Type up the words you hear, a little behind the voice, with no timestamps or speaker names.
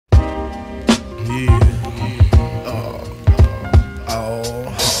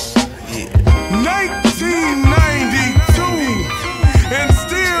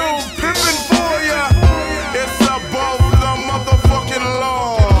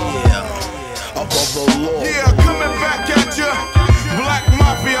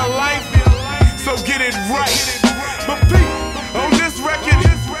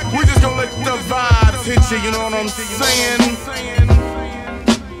shit, you know what I'm saying?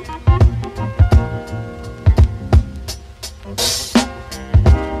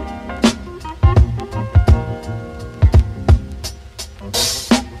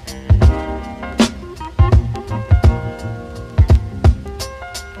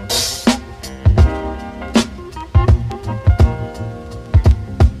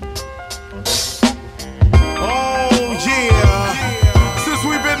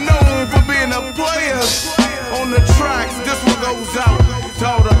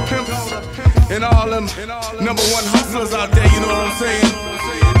 And all them number one hustlers out there, you know what I'm saying?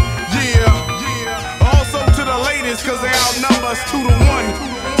 Yeah. Also to the ladies, cause they outnumber us 2 to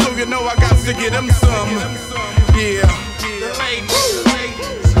 1. So you know I got to get them some. Yeah.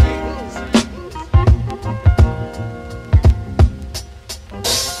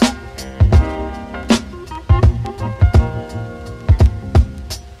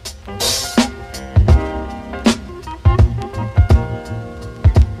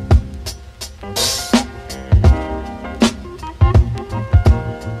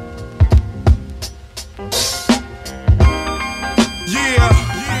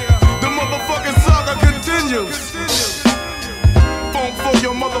 Funk for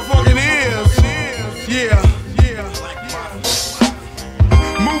your motherfucking ears. Yeah.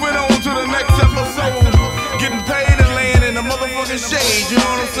 Moving on to the next episode. Getting paid and laying in the motherfucking shade, you know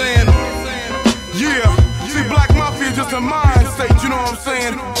what I'm saying? Yeah. See, Black Mafia just a mind state, you know what I'm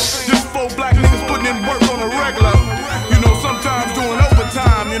saying? Just 4 black niggas putting in work on the regular. You know, sometimes doing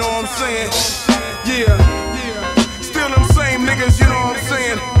overtime, you know what I'm saying? Yeah. Still them same niggas, you know what I'm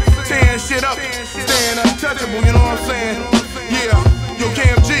saying? Tearing shit up, staying untouchable, you know what I'm saying? Yeah, yo,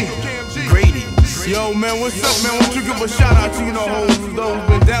 KMG, Grady. Yo, man, what's up, man? Won't you give a shout out to, you know, those who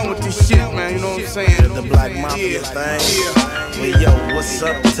been down with this shit, man, you know what I'm saying? The Black Mafia thing. Well, yo, what's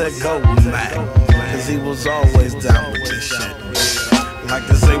up to go back? Cause he was always down with this shit. Like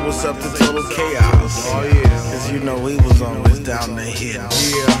to say what's up to Total Chaos. Oh yeah. Cause you know he was always down to hit.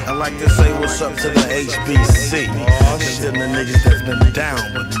 Yeah. I like to say what's up to the HBC. Cause then the niggas that's been down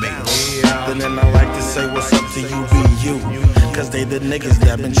with me. Yeah. Then I like to say what's up to UBU. Cause they the niggas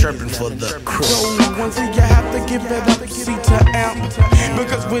that been chirping for the crew. So one thing you have to give it up, C to Amp.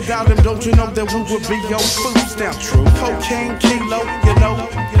 Because without him, don't you know that we would be your food stamp? True. Cocaine, kilo, you know,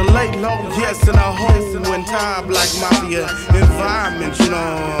 the lay low, yes, in a whole entire Black Mafia environment, you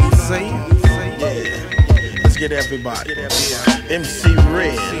know what I'm saying? Yeah. Let's get everybody. MC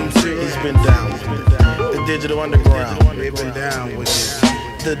Red, he's been down with it. The Digital Underground, They've been down with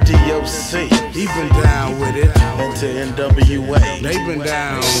it. the DOC, He been down with it. and to NWA. They been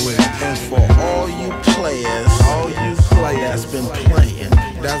down with it. And for all you players that's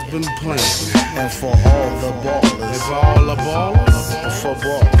been playing, and for all the ballers, If all the ballers, for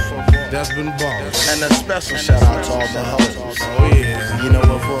ball, that's been ballers. and a special shout out to all the hoes. Oh yeah. You know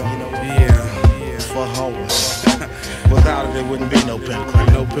what for? Yeah. For hoes. Without it, there wouldn't be no Pimp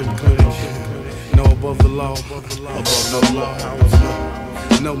Clinic. No pimp clinic. No above the law. Above no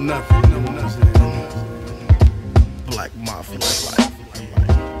law. No nothing. Black Mafia life.